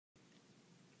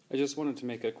I just wanted to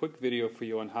make a quick video for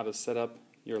you on how to set up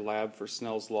your lab for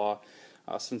Snell's Law,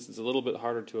 since it's a little bit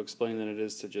harder to explain than it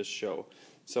is to just show.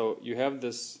 So you have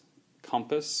this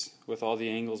compass with all the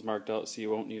angles marked out, so you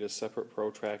won't need a separate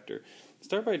protractor.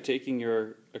 Start by taking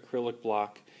your acrylic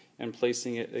block and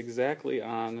placing it exactly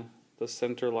on the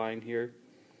center line here.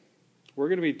 We're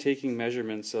going to be taking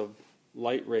measurements of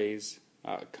light rays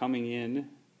coming in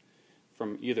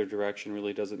from either direction,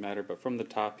 really doesn't matter, but from the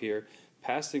top here,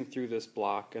 passing through this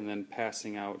block and then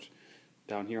passing out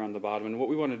down here on the bottom. And what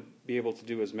we want to be able to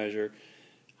do is measure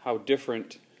how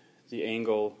different the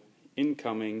angle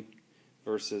incoming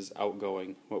versus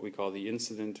outgoing, what we call the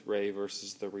incident ray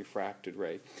versus the refracted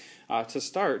ray. To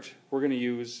start, we're going to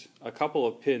use a couple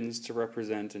of pins to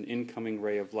represent an incoming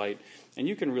ray of light, and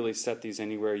you can really set these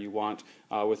anywhere you want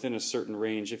within a certain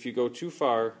range. If you go too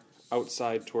far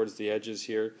outside towards the edges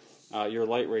here, your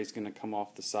light ray is going to come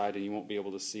off the side and you won't be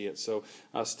able to see it. So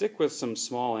stick with some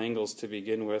small angles to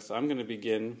begin with. I'm going to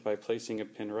begin by placing a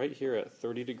pin right here at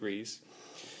 30 degrees.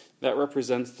 That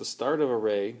represents the start of a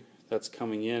ray that's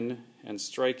coming in and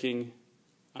striking.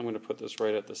 I'm going to put this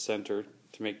right at the center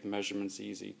to make the measurements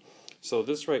easy. So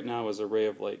this right now is a ray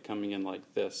of light coming in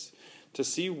like this. To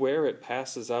see where it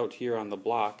passes out here on the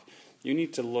block, you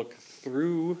need to look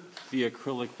through the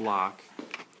acrylic block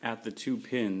at the two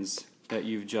pins that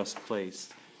you've just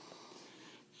placed.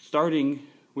 Starting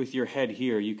with your head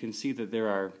here, you can see that there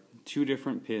are two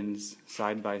different pins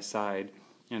side by side,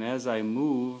 and as I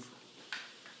move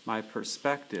my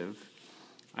perspective,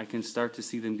 I can start to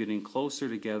see them getting closer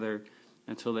together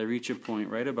until they reach a point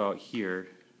right about here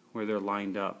where they're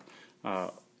lined up,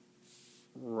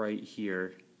 right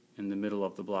here in the middle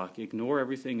of the block. Ignore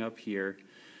everything up here.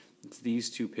 It's these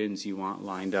two pins you want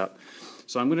lined up.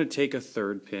 So I'm going to take a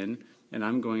third pin and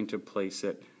I'm going to place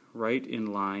it right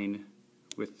in line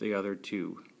with the other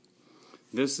two.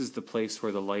 This is the place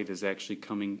where the light is actually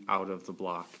coming out of the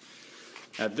block.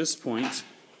 At this point,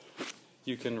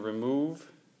 you can remove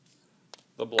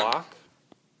the block.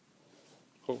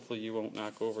 Hopefully you won't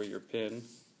knock over your pin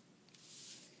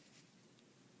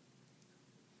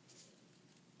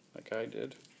like I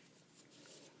did.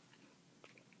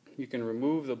 You can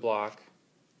remove the block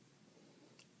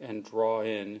and draw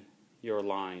in your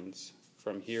lines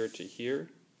from here to here,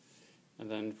 and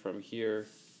then from here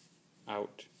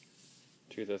out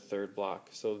to the third block.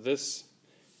 So this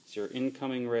is your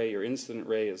incoming ray. Your incident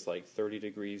ray is like 30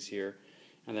 degrees here,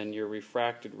 and then your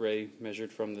refracted ray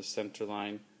measured from the center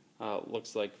line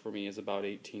looks like for me is about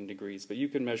 18 degrees, but you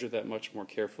can measure that much more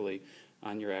carefully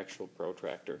on your actual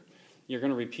protractor. You're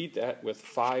going to repeat that with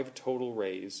 5 total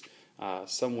rays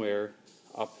somewhere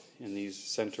up in these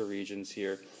center regions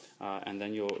here, and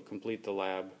then you'll complete the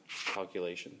lab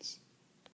calculations.